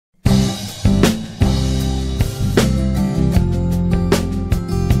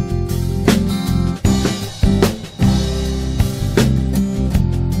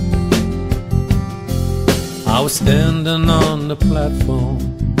was standing on the platform,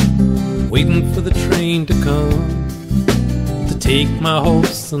 waiting for the train to come, to take my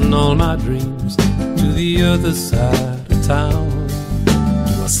hopes and all my dreams to the other side of town,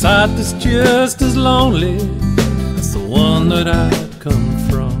 to a side that's just as lonely as the one that I'd come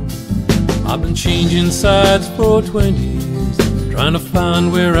from. I've been changing sides for 20 years, trying to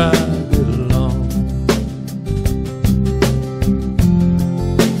find where I belong.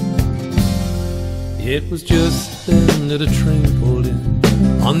 It was just then that a train pulled in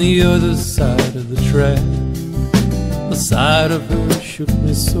on the other side of the track. The sight of her shook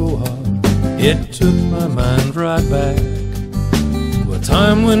me so hard, it took my mind right back to a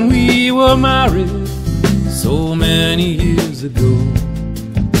time when we were married so many years ago.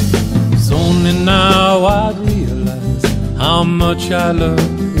 It's only now I realize how much I love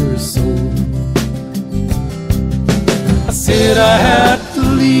her so. I said I had to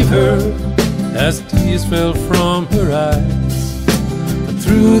leave her as tears fell from her eyes, but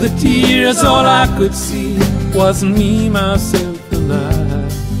through the tears all I could see was me, myself and I.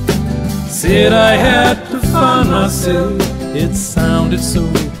 Said I had to find myself, it sounded so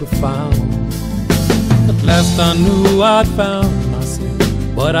profound. At last I knew I'd found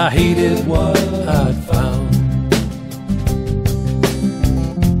myself, but I hated what I'd found.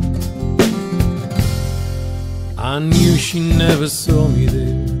 I knew she never saw me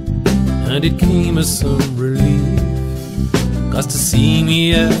there, and it came as some relief, 'cause to see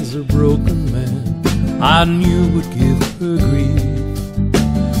me as a broken man I knew would give her grief.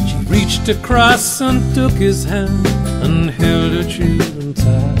 She reached across and took his hand and held her children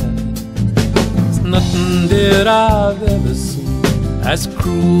tight. There's nothing that I've ever seen as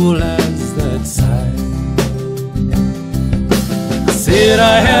cruel as that sight. I said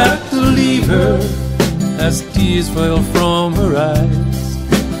I had to leave her as tears fell from her eyes.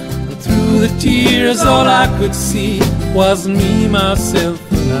 Through the tears all I could see was me, myself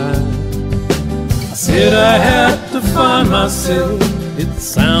and I. I said I had to find myself, it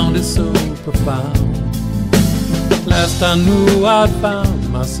sounded so profound. At last I knew I'd found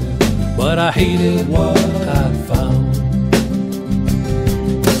myself, but I hated what I'd found.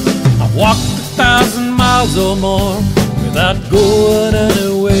 I walked 1,000 miles or more without going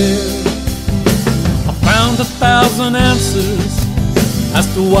anywhere. I found 1,000 answers as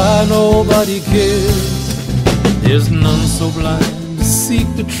to why nobody cares. There's none so blind to seek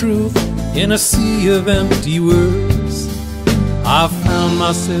the truth in a sea of empty words. I found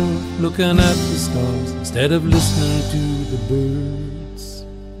myself looking at the stars instead of listening to the birds.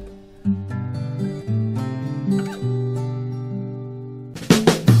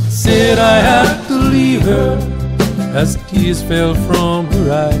 Said I had to leave her as tears fell from her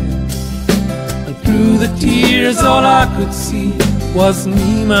eyes, and through the tears all I could see was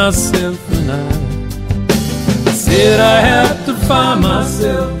me, myself and I. Said I had to find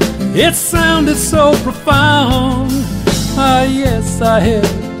myself, it sounded so profound. Ah yes, I had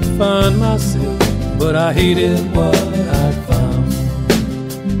to find myself, but I hated what I'd found.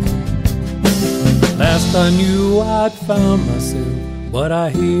 Last I knew I'd found myself, but I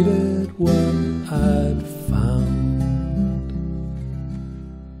hated what I'd found.